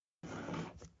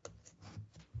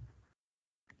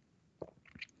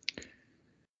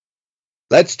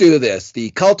Let's do this. The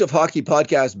Cult of Hockey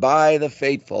podcast by the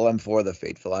faithful. I'm for the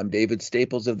faithful. I'm David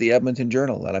Staples of the Edmonton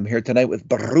Journal, and I'm here tonight with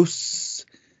Bruce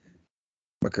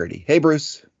McCurdy. Hey,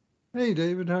 Bruce. Hey,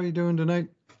 David. How you doing tonight?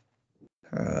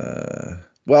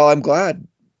 Well, I'm glad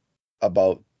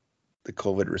about the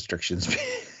COVID restrictions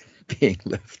being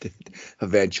lifted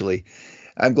eventually.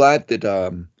 I'm glad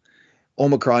that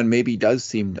Omicron maybe does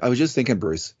seem. I was just thinking,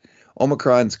 Bruce.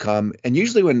 Omicron's come, and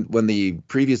usually when the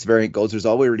previous variant goes, there's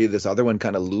already this other one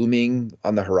kind of looming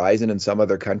on the horizon in some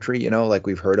other country, like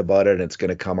we've heard about it and it's going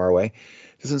to come our way.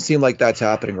 Doesn't seem like that's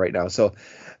happening right now. So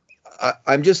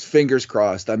I'm just fingers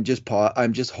crossed. I'm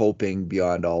just hoping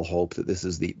beyond all hope that this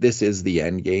is the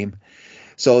end game.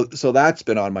 So that's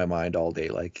been on my mind all day.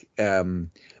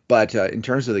 But in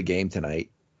terms of the game tonight,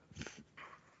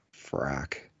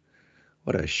 frack,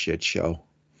 what a shit show.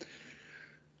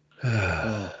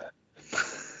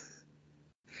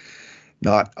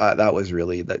 That was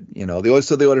really that,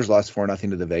 the Oilers lost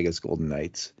 4-0 to the Vegas Golden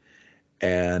Knights,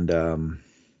 and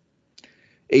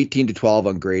 18-12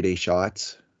 on grade A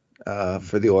shots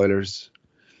for the Oilers.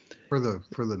 For the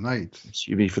Knights.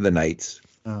 Excuse me, for the Knights.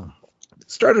 Oh.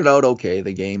 Started out okay,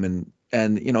 the game,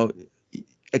 and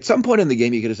at some point in the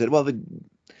game you could have said, well, the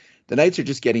Knights are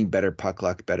just getting better puck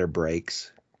luck, better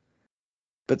breaks.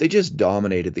 But they just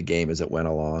dominated the game as it went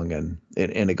along, and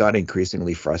it got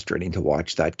increasingly frustrating to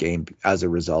watch that game as a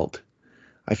result.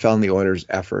 I found the Oilers'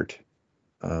 effort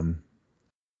in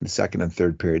the second and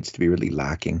third periods to be really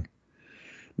lacking,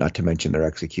 not to mention their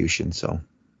execution. So,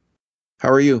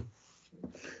 how are you?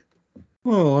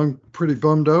 Well, I'm pretty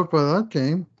bummed out by that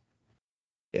game.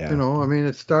 Yeah.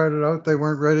 It started out, they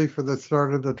weren't ready for the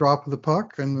start of the drop of the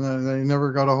puck, and they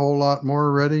never got a whole lot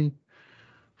more ready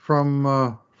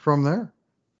from there.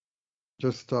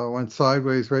 Just went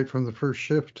sideways right from the first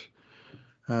shift,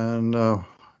 and a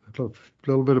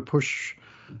little bit of push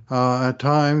at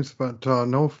times, but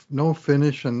no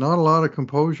finish and not a lot of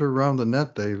composure around the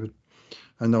net, David,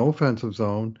 and the offensive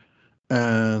zone.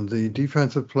 And the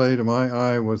defensive play, to my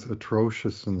eye, was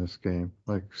atrocious in this game,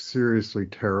 like seriously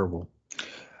terrible.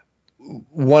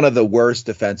 One of the worst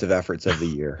defensive efforts of the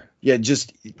year. Yeah,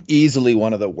 just easily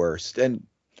one of the worst, and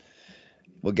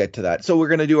we'll get to that. So we're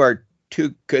going to do our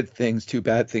 2 good things, 2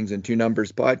 bad things, and 2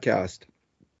 numbers podcast.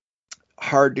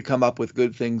 Hard to come up with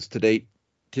good things today,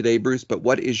 Bruce, but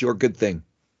what is your good thing?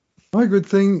 My good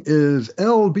thing is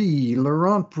LB,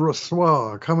 Laurent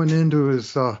Brossoit, coming into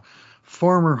his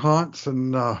former haunts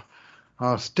and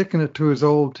sticking it to his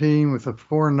old team with a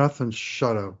 4-0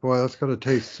 shutout. Boy, that's got to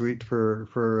taste sweet for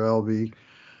LB,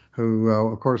 who,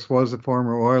 of course, was a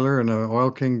former Oiler and an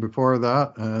Oil King before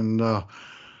that, and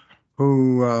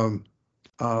who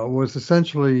was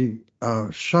essentially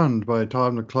shunned by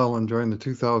Todd McLellan during the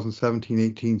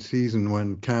 2017-18 season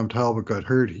when Cam Talbot got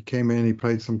hurt. He came in, he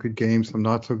played some good games, some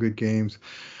not so good games.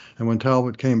 And when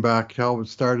Talbot came back, Talbot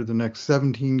started the next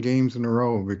 17 games in a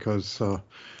row because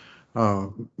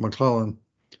McLellan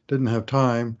didn't have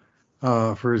time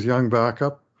for his young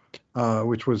backup,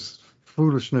 which was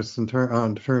foolishness in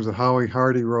terms of how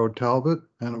Hardy rode Talbot,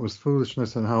 and it was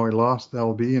foolishness in how he lost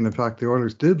LB. And in fact, the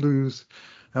Oilers did lose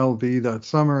LB that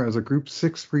summer as a Group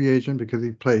 6 free agent because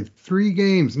he played 3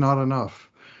 games, not enough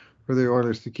for the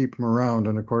Oilers to keep him around.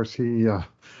 And of course, he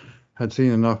had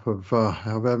seen enough of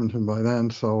Edmonton by then.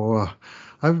 So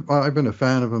I've been a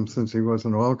fan of him since he was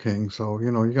an Oil King. So,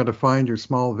 you got to find your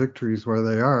small victories where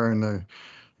they are. And the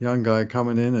young guy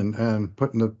coming in and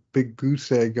putting a big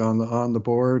goose egg on the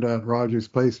board at Rogers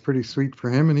Place, pretty sweet for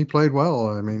him. And he played well.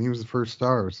 I mean, he was the first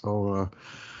star. So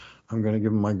I'm going to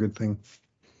give him my good thing.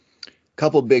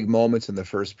 Couple big moments in the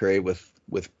first period with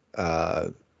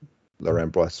Laurent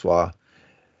Brossoit.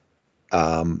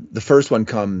 The first one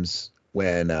comes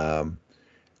when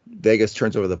Vegas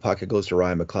turns over the puck. It goes to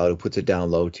Ryan McLeod, who puts it down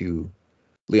low to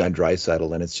Leon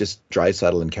Draisaitl, and it's just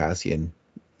Draisaitl and Kassian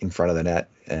in front of the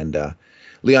net. And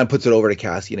Leon puts it over to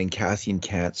Kassian, and Kassian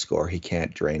can't score. He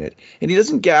can't drain it. And he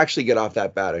doesn't actually get off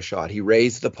that bad a shot. He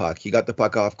raised the puck. He got the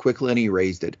puck off quickly, and he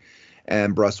raised it.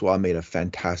 And Brossoit made a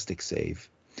fantastic save.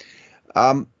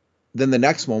 Then the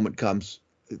next moment comes.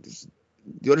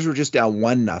 The Oilers were just down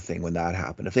 1-0 when that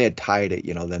happened. If they had tied it,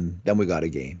 then we got a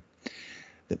game.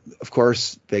 Of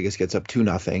course, Vegas gets up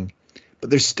 2-0, but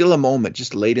there's still a moment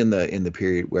just late in the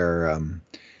period where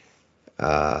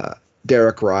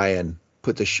Derek Ryan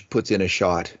puts in a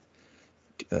shot,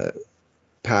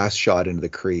 pass shot into the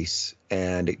crease,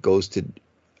 and it goes to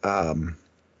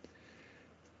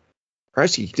Or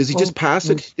actually, does he just Oh, pass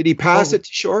it? Did he pass it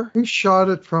to Shore? he shot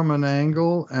it from an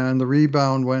angle, and the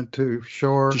rebound went to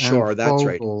Shore To and Shore, that's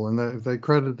right. Fogel, and they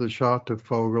credited the shot to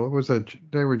Fogel.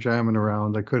 They were jamming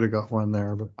around. They could have got one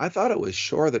there, but I thought it was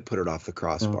Shore that put it off the yeah.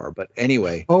 crossbar, but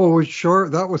anyway. Oh, it was Shore.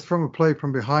 That was from a play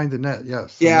from behind the net.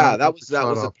 Yes, and Yeah, that that was a was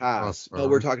shot a off the pass. No,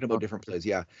 we're crossbar. talking about different plays.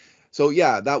 Yeah. So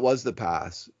yeah, that was the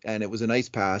pass, and it was a nice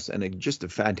pass and just a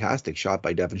fantastic shot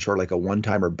by Devon Shore, like a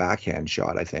one-timer backhand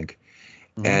shot, I think,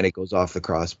 Mhm. and it goes off the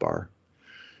crossbar,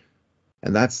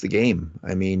 and that's the game.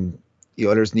 I mean, the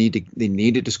Oilers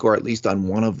needed to score at least on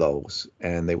one of those,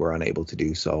 and they were unable to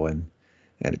do so, and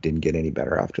it didn't get any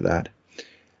better after that.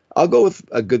 I'll go with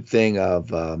a good thing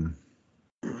of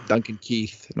Duncan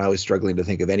Keith, and I was struggling to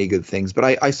think of any good things, but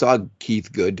I saw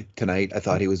Keith good tonight. I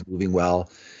thought he was moving well,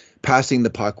 passing the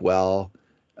puck well,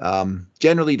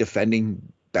 generally defending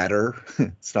better.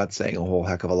 It's not saying a whole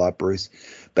heck of a lot, Bruce.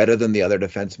 Better than the other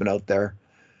defensemen out there.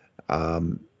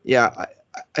 Yeah,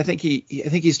 I think I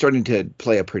think he's starting to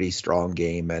play a pretty strong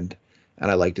game, and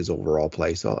I liked his overall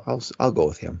play, so I'll go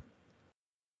with him.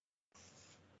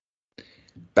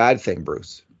 Bad thing,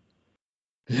 Bruce.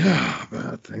 Yeah,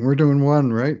 bad thing. We're doing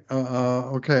one, right?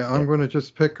 Okay, Yeah. I'm going to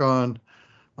just pick on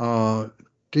uh,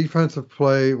 defensive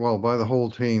play, well, by the whole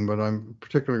team, but I'm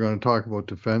particularly going to talk about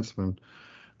defensemen.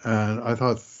 And I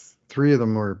thought three of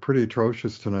them were pretty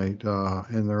atrocious tonight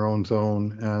in their own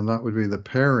zone, and that would be the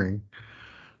pairing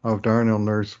of Darnell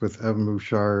Nurse with Evan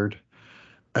Bouchard,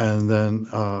 and then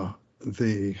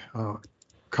the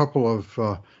couple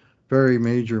of very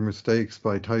major mistakes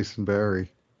by Tyson Barrie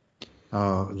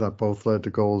that both led to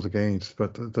goals against.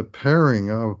 But the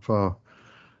pairing of, I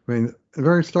mean, the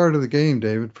very start of the game,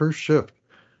 David, first shift,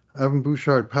 Evan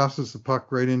Bouchard passes the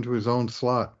puck right into his own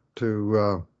slot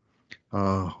to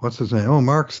what's his name? Oh,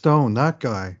 Mark Stone, that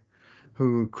guy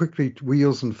who quickly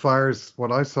wheels and fires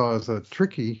what I saw as a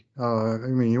tricky. I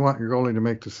mean, you want your goalie to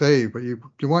make the save, but you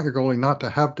want your goalie not to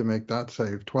have to make that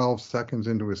save 12 seconds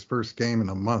into his first game in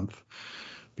a month,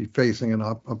 be facing an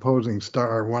opposing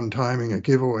star, one timing a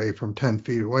giveaway from 10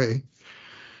 feet away.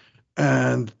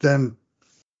 And then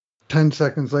 10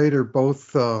 seconds later,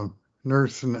 both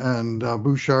Nurse and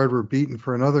Bouchard were beaten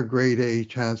for another grade A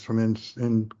chance from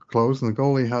in close, and the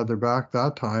goalie had their back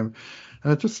that time.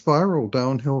 And it just spiraled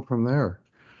downhill from there.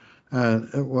 And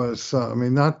it was, I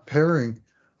mean, that pairing,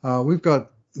 we've got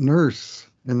Nurse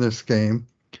in this game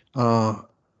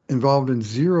involved in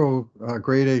 0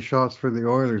 grade A shots for the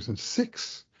Oilers and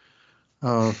 6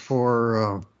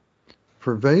 for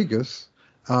Vegas,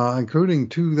 including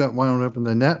 2 that wound up in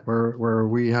the net where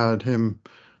we had him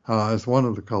as one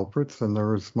of the culprits, and there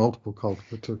was multiple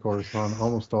culprits, of course, on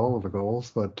almost all of the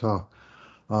goals. But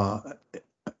uh,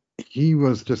 he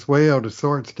was just way out of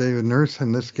sorts. David Nurse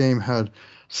in this game had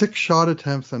 6 shot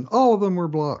attempts, and all of them were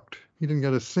blocked. He didn't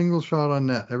get a single shot on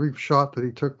net. Every shot that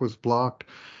he took was blocked,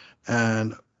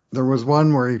 and there was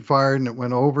one where he fired and it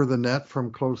went over the net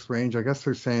from close range. I guess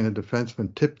they're saying a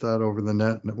defenseman tipped that over the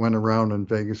net and it went around and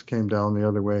Vegas came down the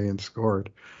other way and scored.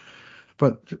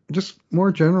 But just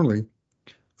more generally,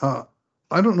 uh,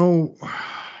 I don't know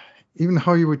even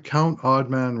how you would count odd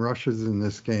man rushes in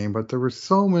this game, but there were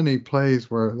so many plays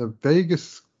where the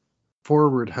Vegas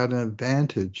forward had an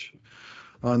advantage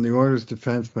on the Oilers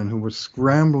defenseman who was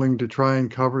scrambling to try and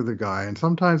cover the guy. And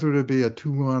sometimes it would be a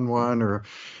 2-on-1 or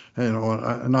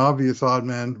an obvious odd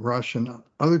man rush, and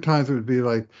other times it would be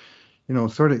like,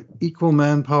 sort of equal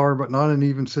manpower, but not an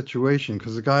even situation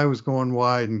because the guy was going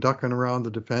wide and ducking around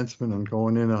the defenseman and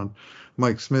going in on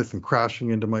Mike Smith and crashing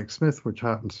into Mike Smith, which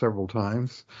happened several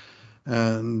times.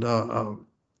 And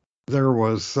there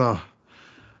was,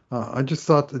 I just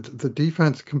thought that the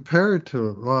defense compared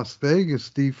to Las Vegas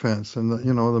defense and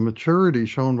the maturity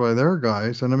shown by their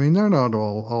guys, and I mean they're not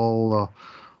all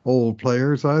old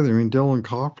players either. I mean, Dylan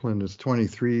Coughlin is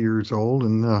 23 years old,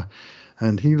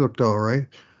 and he looked all right.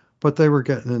 But they were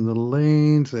getting in the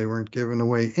lanes. They weren't giving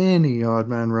away any odd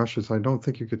man rushes. I don't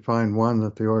think you could find one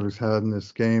that the Oilers had in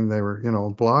this game. They were,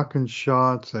 blocking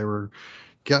shots. They were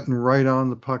getting right on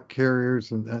the puck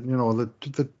carriers, and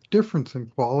the difference in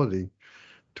quality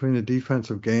between the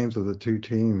defensive games of the two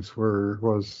teams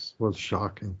was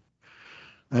shocking.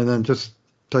 And then just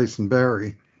Tyson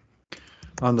Barrie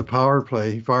on the power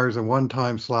play, he fires a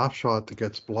one-time slap shot that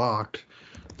gets blocked.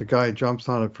 The guy jumps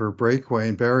on it for a breakaway,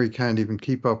 and Barrie can't even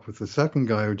keep up with the second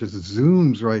guy who just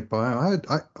zooms right by him.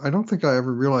 I don't think I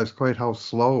ever realized quite how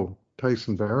slow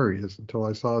Tyson Barrie is until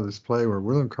I saw this play where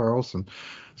William Karlsson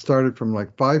started from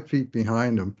like 5 feet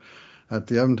behind him at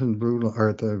the Edmonton blue or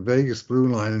at the Vegas blue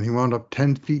line, and he wound up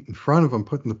 10 feet in front of him,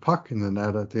 putting the puck in the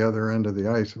net at the other end of the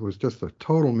ice. It was just a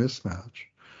total mismatch.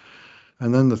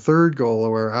 And then the third goal,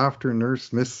 where after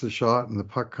Nurse missed the shot and the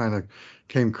puck kind of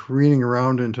came careening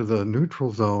around into the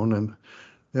neutral zone, and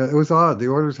yeah, it was odd. The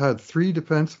Oilers had three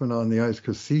defensemen on the ice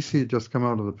because Ceci had just come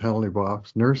out of the penalty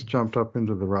box. Nurse jumped up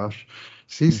into the rush.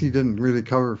 Ceci Mhm. didn't really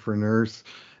cover for Nurse,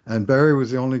 and Barry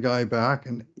was the only guy back.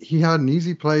 And he had an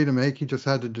easy play to make. He just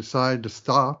had to decide to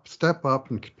step up,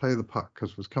 and play the puck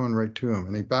because it was coming right to him.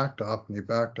 And he backed up and he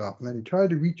backed up, and then he tried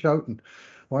to reach out, and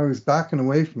while he was backing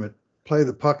away from it, play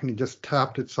the puck, and he just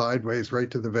tapped it sideways right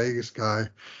to the Vegas guy,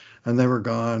 and they were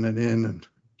gone and in and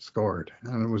scored.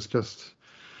 And it was just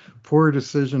poor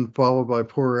decision followed by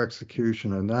poor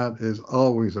execution, and that is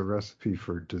always a recipe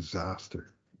for disaster.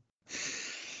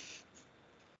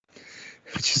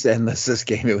 It's just endless, this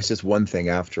game. It was just one thing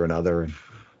after another. And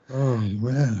Oh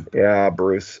man. yeah,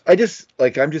 Bruce. I'm just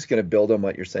going to build on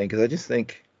what you're saying because I just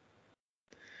think,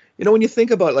 when you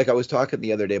think about, like I was talking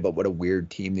the other day about what a weird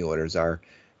team the Oilers are,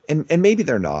 and maybe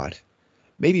they're not.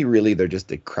 Maybe really they're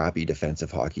just a crappy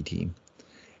defensive hockey team.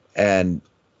 And,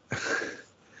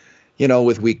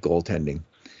 with weak goaltending.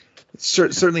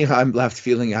 Certainly how I'm left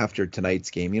feeling after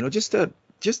tonight's game, just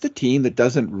a team that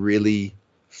doesn't really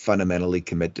fundamentally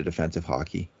commit to defensive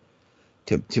hockey,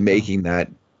 to making that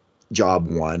job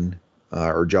one,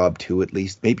 or job two at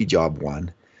least, maybe job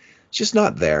one. It's just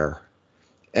not there.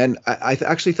 And I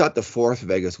actually thought the fourth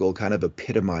Vegas goal kind of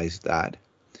epitomized that,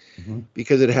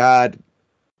 because it had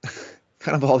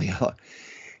kind of all the,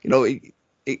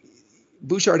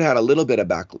 Bouchard had a little bit of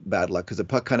bad luck because the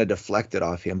puck kind of deflected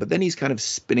off him, but then he's kind of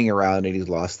spinning around and he's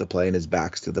lost the play and his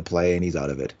back's to the play and he's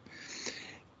out of it.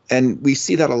 And we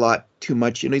see that a lot too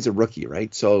much. He's a rookie,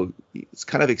 right? So it's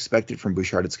kind of expected from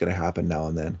Bouchard. It's going to happen now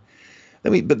and then.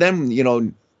 But then,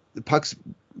 the puck's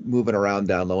moving around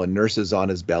down low and Nurse is on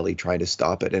his belly trying to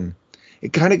stop it. And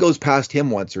it kind of goes past him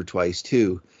once or twice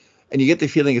too. And you get the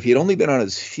feeling if he'd only been on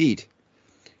his feet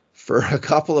for a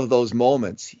couple of those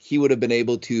moments, he would have been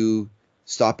able to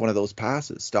stop one of those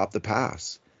passes, stop the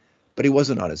pass. But he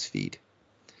wasn't on his feet.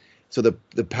 So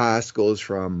the pass goes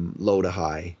from low to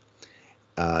high,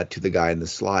 to the guy in the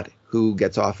slot who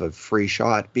gets off a free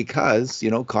shot because,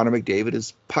 Connor McDavid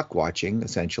is puck watching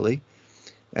essentially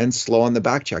and slow on the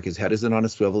back check. His head isn't on a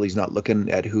swivel. He's not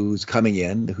looking at who's coming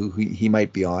in, who he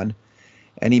might be on,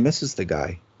 and he misses the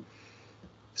guy.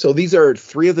 So these are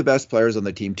three of the best players on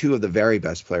the team, two of the very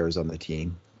best players on the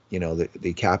team,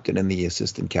 the captain and the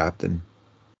assistant captain.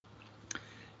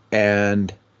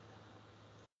 And,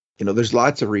 there's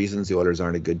lots of reasons the Oilers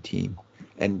aren't a good team.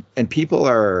 And people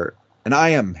are, and I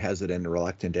am hesitant and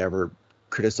reluctant to ever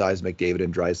criticize McDavid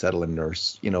and Draisaitl and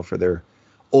Nurse, for their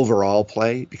overall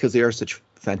play, because they are such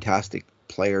fantastic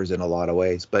players in a lot of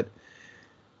ways. But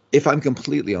if I'm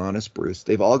completely honest, Bruce,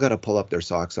 they've all got to pull up their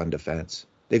socks on defense.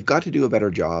 They've got to do a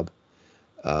better job,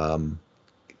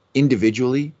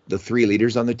 individually, the three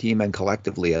leaders on the team, and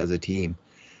collectively as a team,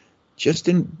 just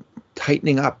in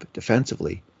tightening up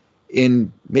defensively,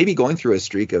 in maybe going through a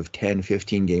streak of 10,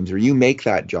 15 games where you make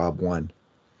that job one,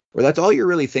 where that's all you're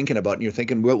really thinking about. And you're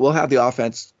thinking, we'll have the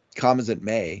offense come as it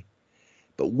may,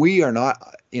 but we are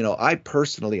not, I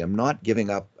personally am not giving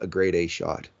up a grade A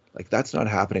shot. Like, that's not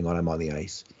happening when I'm on the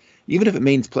ice, even if it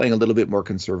means playing a little bit more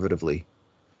conservatively.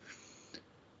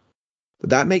 Would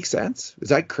that make sense? Is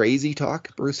that crazy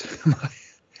talk, Bruce?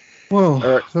 Well,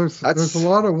 there's a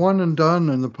lot of one and done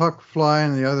and the puck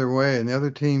flying the other way, and the other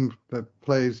team that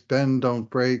plays bend, don't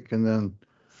break, and then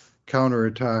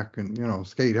counterattack and,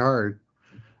 skate hard.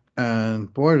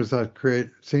 And boy, does that create,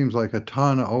 seems like a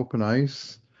ton of open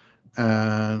ice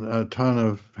and a ton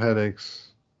of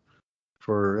headaches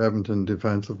for Edmonton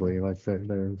defensively. Like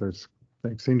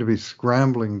they seem to be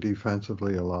scrambling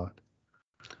defensively a lot.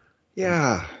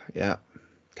 Yeah.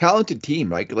 Talented team,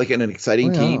 like an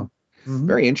exciting team. Mm-hmm.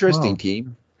 Very interesting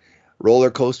team.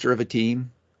 Roller coaster of a team.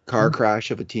 Car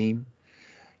crash of a team.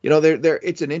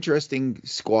 It's an interesting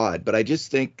squad, but I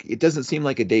just think it doesn't seem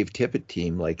like a Dave Tippett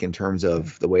team, like in terms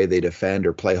of the way they defend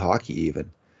or play hockey even.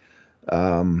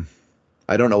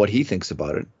 I don't know what he thinks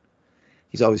about it.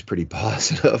 He's always pretty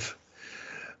positive.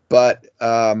 But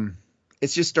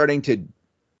it's just starting to,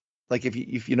 like,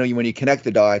 if when you connect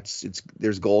the dots,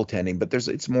 there's goaltending, but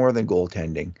it's more than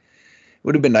goaltending. It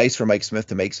would have been nice for Mike Smith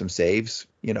to make some saves,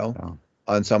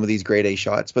 on some of these grade A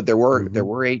shots, but there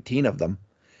were 18 of them.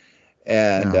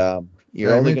 And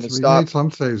you're only going to stop. He made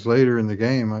some saves later in the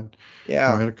game. I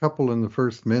had a couple in the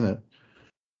first minute,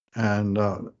 and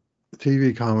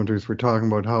TV commenters were talking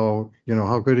about how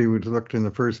good he would looked in the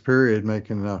first period,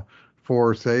 making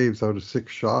 4 saves out of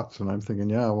 6 shots. And I'm thinking,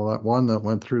 that one that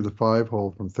went through the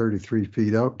 5-hole from 33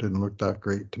 feet out didn't look that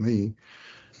great to me.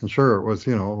 And sure, it was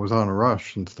it was on a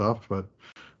rush and stuff, but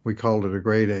we called it a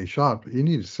grade A shot, but you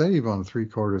need to save on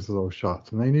 3/4 of those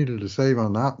shots, and they needed to save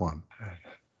on that one.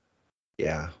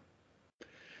 Yeah.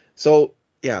 So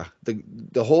yeah,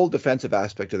 the whole defensive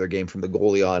aspect of their game from the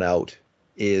goalie on out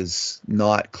is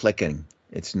not clicking.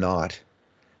 It's not.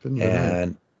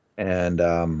 And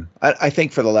I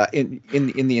think for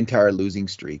in the entire losing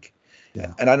streak,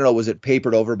 Yeah. and I don't know, was it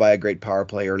papered over by a great power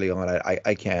play early on?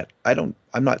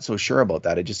 I'm not so sure about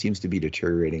that. It just seems to be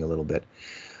deteriorating a little bit.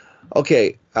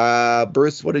 Okay,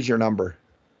 Bruce, what is your number?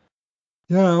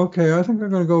 Yeah, okay. I think I'm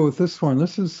going to go with this one.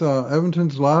 This is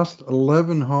Edmonton's last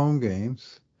 11 home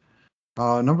games.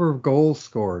 Number of goals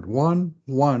scored: 1,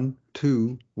 1,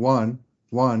 2, 1,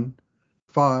 1,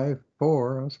 5,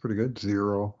 4. That's pretty good.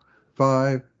 0,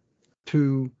 5,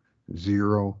 2,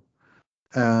 0.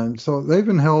 And so they've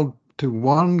been held to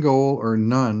 1 goal or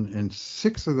none in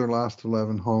 6 of their last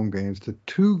 11 home games, to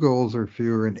 2 goals or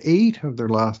fewer in 8 of their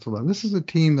last 11. This is a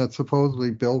team that's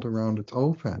supposedly built around its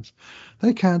offense.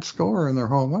 They can't score in their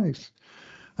home ice.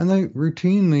 And they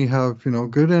routinely have,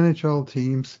 good NHL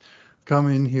teams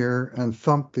come in here and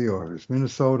thump the Oilers.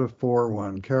 Minnesota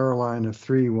 4-1, Carolina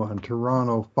 3-1,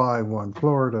 Toronto 5-1,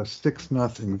 Florida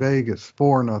 6-0, Vegas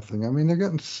 4-0. I mean, they're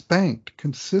getting spanked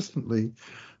consistently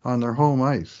on their home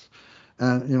ice.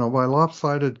 And, by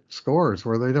lopsided scores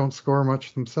where they don't score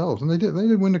much themselves. And they did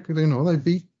win, they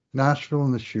beat Nashville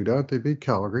in the shootout. They beat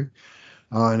Calgary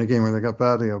in a game where they got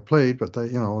badly outplayed, but they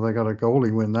got a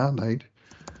goalie win that night.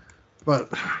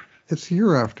 But it's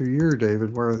year after year,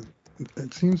 David, where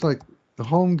it seems like the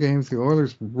home games, the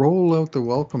Oilers roll out the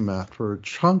welcome mat for a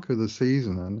chunk of the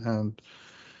season, and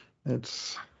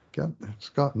it's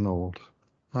gotten old.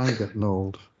 I'm getting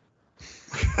old.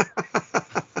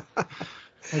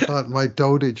 I thought my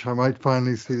dotage, I might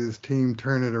finally see this team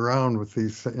turn it around with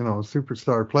these,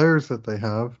 superstar players that they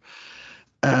have.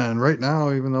 And right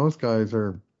now, even those guys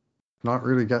are not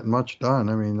really getting much done.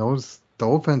 I mean, the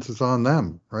offense is on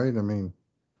them, right? I mean,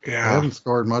 they haven't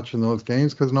scored much in those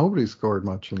games because nobody scored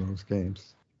much in those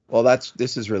games. Well,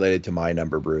 this is related to my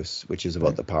number, Bruce, which is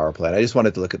about the power play. And I just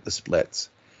wanted to look at the splits.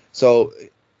 So,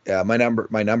 my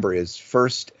number is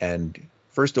first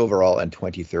overall and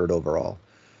 23rd overall.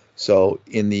 So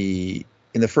in the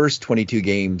first 22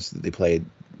 games that they played,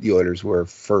 the Oilers were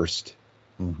first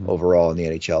overall in the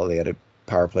NHL. They had a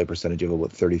power play percentage of about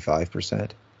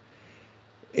 35%.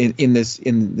 In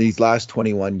these last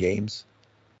 21 games,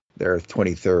 they're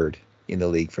 23rd in the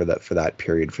league for that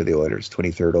period for the Oilers,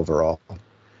 23rd overall,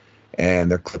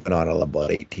 and they're clipping on about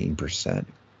 18%.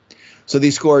 So they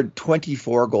scored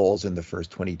 24 goals in the first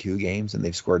 22 games, and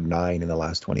they've scored 9 in the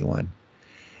last 21.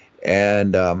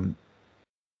 And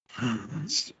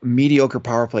mediocre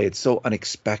power play. It's so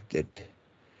unexpected.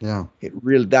 Yeah,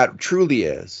 that truly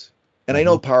is. And I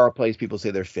know power plays, people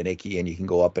say they're finicky and you can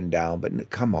go up and down, but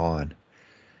come on,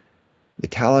 the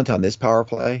talent on this power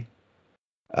play,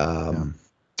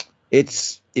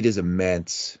 it is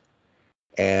immense.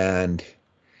 And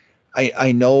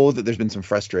I know that there's been some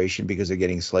frustration because they're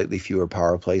getting slightly fewer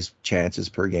power plays chances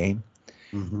per game.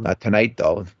 Not tonight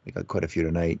though. They got quite a few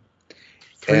tonight.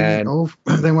 They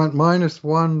went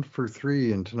 -1 for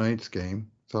 3 in tonight's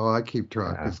game. So I keep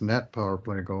track as net power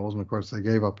play goals. And of course, they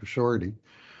gave up a shorty.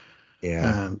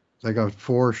 Yeah. And they got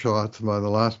 4 shots. And by the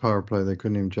last power play, they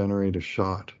couldn't even generate a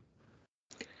shot.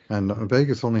 And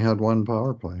Vegas only had 1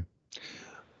 power play.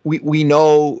 We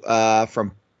know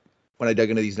from when I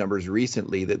dug into these numbers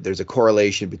recently that there's a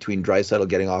correlation between Draisaitl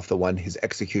getting off his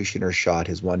executioner shot,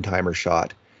 his one-timer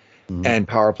shot, and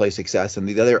power play success, and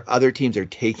the other teams are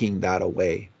taking that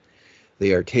away.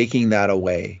 They are taking that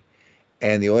away,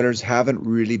 and the Oilers haven't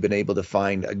really been able to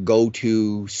find a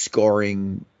go-to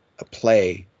scoring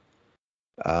play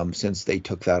since they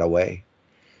took that away.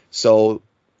 So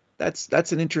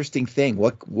that's an interesting thing.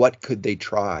 What could they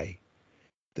try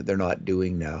that they're not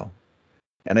doing now?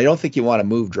 And I don't think you want to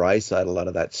move Draisaitl out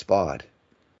of that spot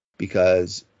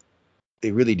because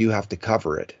they really do have to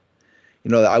cover it.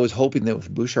 I was hoping that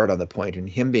with Bouchard on the point and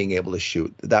him being able to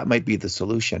shoot, that might be the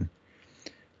solution.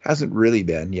 Hasn't really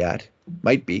been yet.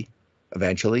 Might be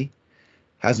eventually.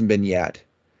 Hasn't been yet.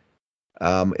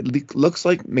 It looks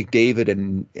like McDavid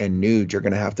and Nuge are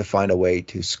going to have to find a way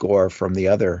to score from the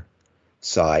other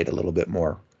side a little bit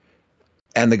more.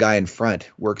 And the guy in front,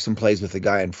 work some plays with the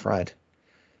guy in front.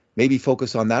 Maybe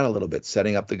focus on that a little bit,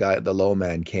 setting up the low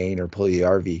man, Kane or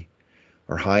Puljujarvi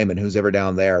or Hyman, who's ever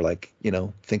down there.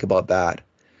 Think about that.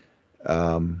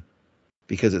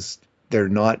 Because they're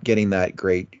not getting that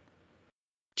great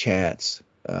chance,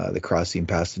 the crossing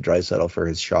pass to Draisaitl for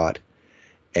his shot.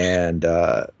 And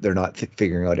they're not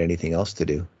figuring out anything else to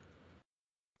do.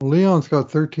 Leon's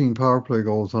got 13 power play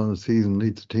goals on the season,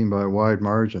 leads the team by a wide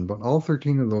margin, but all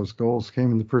 13 of those goals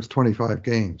came in the first 25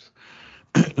 games.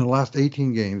 In the last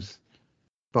 18 games,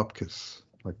 bupkis,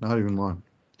 like not even one.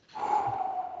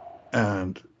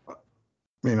 And I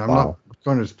mean, I'm not Wow.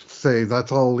 going to say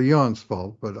that's all Leon's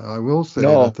fault, but I will say that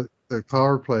No. the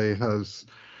power play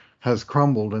has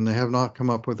crumbled, and they have not come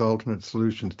up with alternate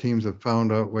solutions. Teams have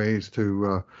found out ways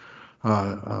to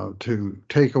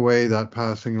take away that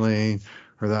passing lane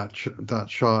or that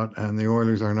shot, and the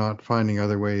Oilers are not finding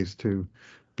other ways to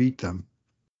beat them.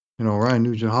 You know, Ryan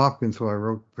Nugent Hopkins, who I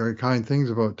wrote very kind things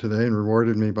about today and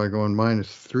rewarded me by going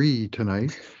 -3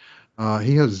 tonight.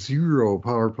 He has 0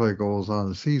 power play goals on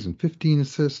the season, 15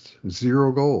 assists,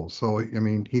 0 goals. So, I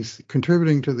mean, he's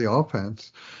contributing to the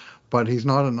offense, but he's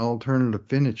not an alternative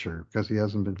finisher because he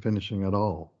hasn't been finishing at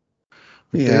all.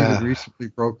 McDavid Yeah. recently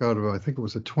broke out of, I think it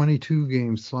was a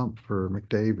 22-game slump for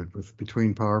McDavid with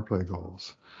between power play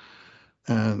goals.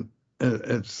 And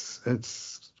it's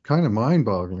kind of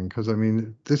mind-boggling because, I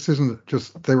mean, this isn't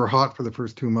just they were hot for the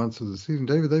first 2 months of the season.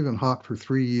 David, they've been hot for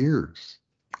 3 years.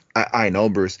 I know,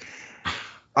 Bruce.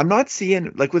 I'm not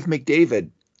seeing like with McDavid,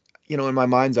 in my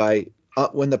mind's eye,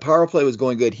 when the power play was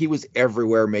going good, he was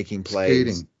everywhere making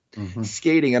plays, Skating. Hmm.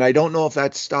 skating, and I don't know if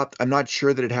that stopped. I'm not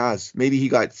sure that it has. Maybe he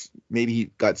got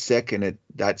sick and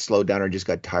that slowed down or just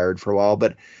got tired for a while.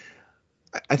 But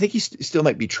I think he still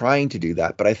might be trying to do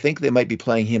that. But I think they might be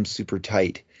playing him super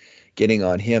tight, getting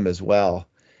on him as well.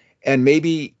 And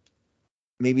maybe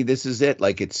this is it.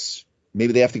 Like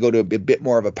maybe they have to go to a bit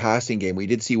more of a passing game. We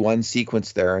did see one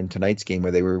sequence there in tonight's game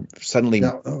where they were suddenly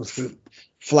Yeah, that was good.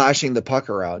 flashing the puck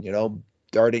around,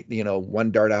 darting,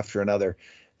 one dart after another.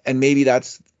 And maybe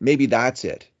that's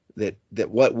it.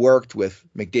 That what worked with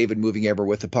McDavid moving ever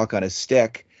with the puck on his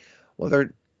stick, well,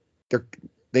 they're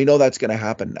they know that's going to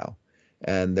happen now,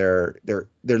 and they're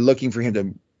looking for him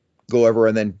to go over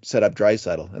and then set up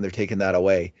Draisaitl, and they're taking that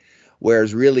away.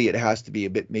 Whereas really it has to be a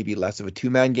bit maybe less of a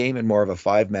 2-man game and more of a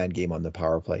 5-man game on the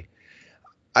power play.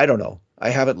 I don't know. I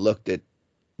haven't looked at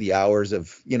the hours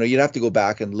of, you'd have to go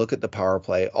back and look at the power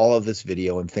play, all of this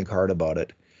video, and think hard about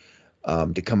it,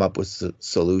 to come up with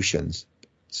solutions.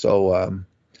 So I'm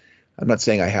not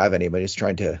saying I have any, but just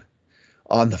trying to,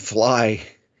 on the fly,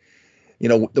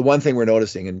 the one thing we're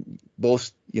noticing, and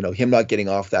both, him not getting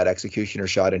off that executioner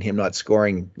shot and him not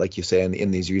scoring, like you say, in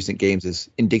these recent games is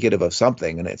indicative of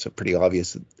something, and it's pretty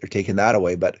obvious that they're taking that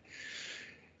away. But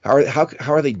how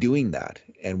are they doing that?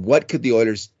 And what could the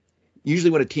Oilers?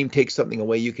 Usually, when a team takes something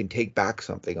away, you can take back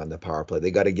something on the power play. They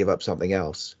got to give up something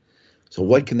else. So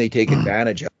what can they take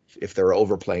advantage of if they're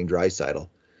overplaying Draisaitl?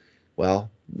 Well,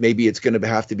 maybe it's going to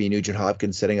have to be Nugent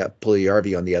Hopkins setting up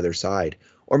Puljujarvi on the other side,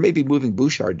 or maybe moving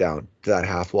Bouchard down to that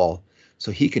half wall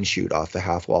so he can shoot off the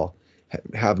half wall,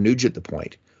 have Nugent the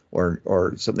point,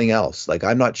 or something else. Like,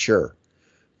 I'm not sure,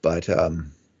 but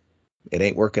it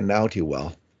ain't working now too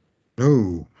well.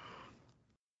 No.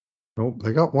 Nope.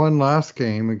 They got one last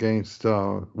game against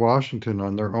Washington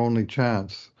on their only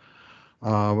chance.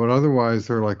 But otherwise,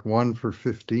 they're like 1 for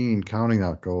 15, counting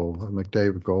that goal, the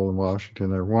McDavid goal in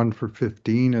Washington. They're 1 for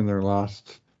 15 in their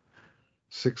last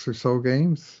 6 or so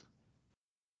games.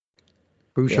 Yeah.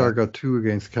 Bouchard got 2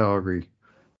 against Calgary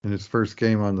in his first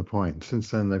game on the point.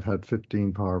 Since then, they've had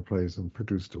 15 power plays and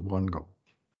produced 1 goal.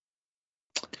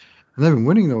 And they've been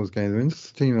winning those games. I mean,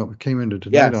 this team that came into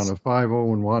tonight on Yes. a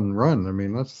 5-0-1 run. I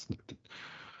mean, let's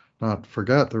not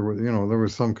forget there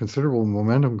was some considerable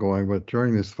momentum going, but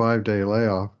during this 5-day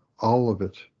layoff, all of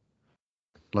it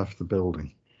left the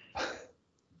building.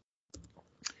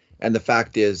 And the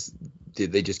fact is,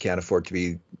 they just can't afford to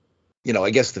be. I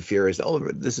guess the fear is, oh,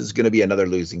 this is going to be another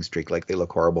losing streak. Like, they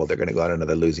look horrible. They're going to go on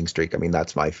another losing streak. I mean,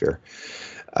 that's my fear.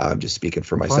 I'm just speaking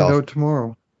for We'll find myself. out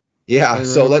tomorrow. Yeah. Play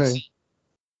So right let's away. see.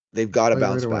 They've got to Play right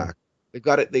bounce away. back. They've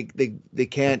got it. They Get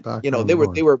can't. back You know, on they the were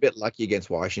they horse. were a bit lucky against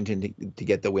Washington to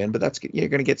get the win, but you're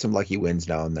going to get some lucky wins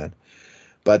now and then.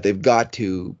 But they've got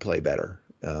to play better.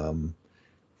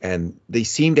 And they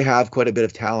seem to have quite a bit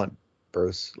of talent,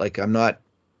 Bruce. Like, I'm not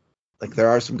like, there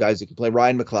are some guys who can play.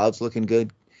 Ryan McLeod's looking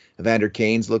good. Evander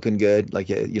Kane's looking good. Like,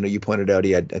 you pointed out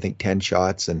he had, I think, 10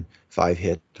 shots and 5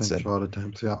 hits. 10 And shot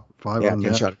attempts. Yeah. 5 yeah, on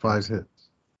 10 net, shot 5 attempts. hits.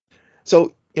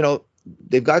 So,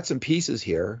 they've got some pieces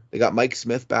here. They got Mike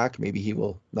Smith back. Maybe he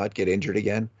will not get injured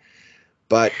again.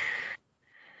 But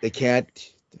they can't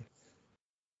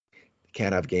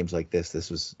have games like this.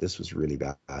 This was really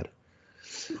bad.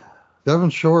 Devin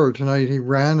Shore tonight, he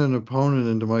ran an opponent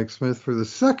into Mike Smith for the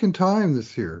second time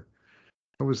this year.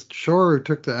 It was Shore who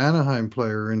took the Anaheim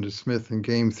player into Smith in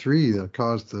game 3 that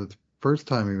caused the first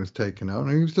time he was taken out.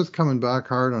 And he was just coming back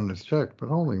hard on his check, but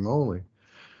holy moly.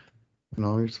 You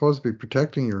know, you're supposed to be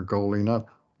protecting your goalie, not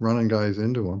running guys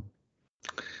into him.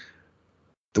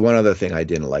 The one other thing I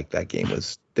didn't like that game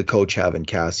was the coach having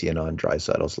Cassian on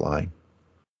Draisaitl's line.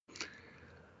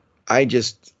 I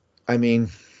mean,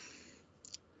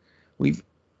 we've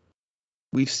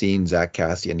seen Zach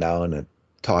Cassian now in a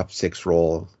top 6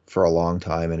 role for a long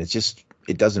time, and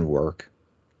it doesn't work.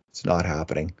 It's not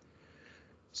happening.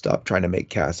 Stop trying to make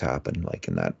Cass happen like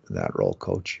in that role,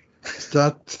 coach.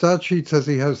 Stat sheet says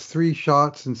he has 3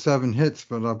 shots and 7 hits,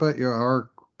 but I bet you our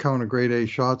count of grade A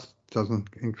shots doesn't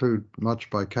include much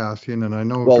by Cassian. And I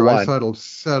know Draisaitl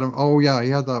set him. Oh yeah, he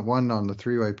had that one on the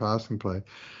 3-way passing play.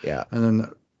 Yeah. And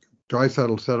then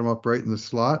Draisaitl set him up right in the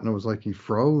slot, and it was like he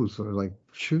froze. It was like,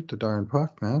 shoot the darn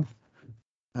puck, man.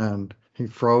 And he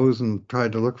froze and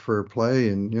tried to look for a play,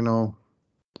 and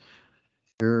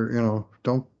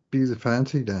don't be the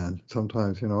fancy Dan.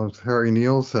 Sometimes, as Harry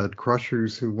Neal said,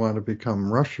 crushers who want to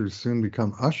become rushers soon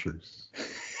become ushers.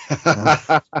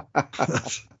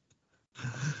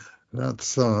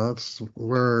 That's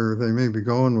where they may be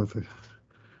going with a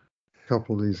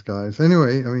couple of these guys.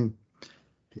 Anyway, I mean,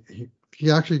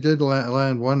 he actually did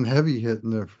land one heavy hit in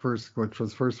the first, which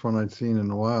was the first one I'd seen in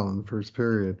a while in the first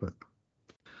period. But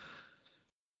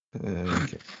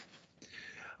okay.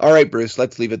 All right, Bruce,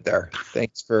 let's leave it there.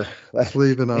 Thanks for. Let's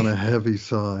leave it on a heavy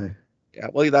sigh. Yeah,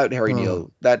 well, that Harry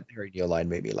Neal line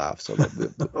made me laugh, so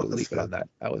we'll leave it on that.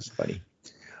 That was funny.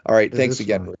 All right, thanks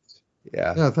again, Bruce.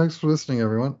 Yeah, thanks for listening,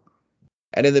 everyone.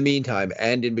 And in the meantime,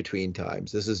 and in between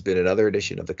times, this has been another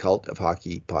edition of the Cult of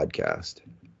Hockey podcast.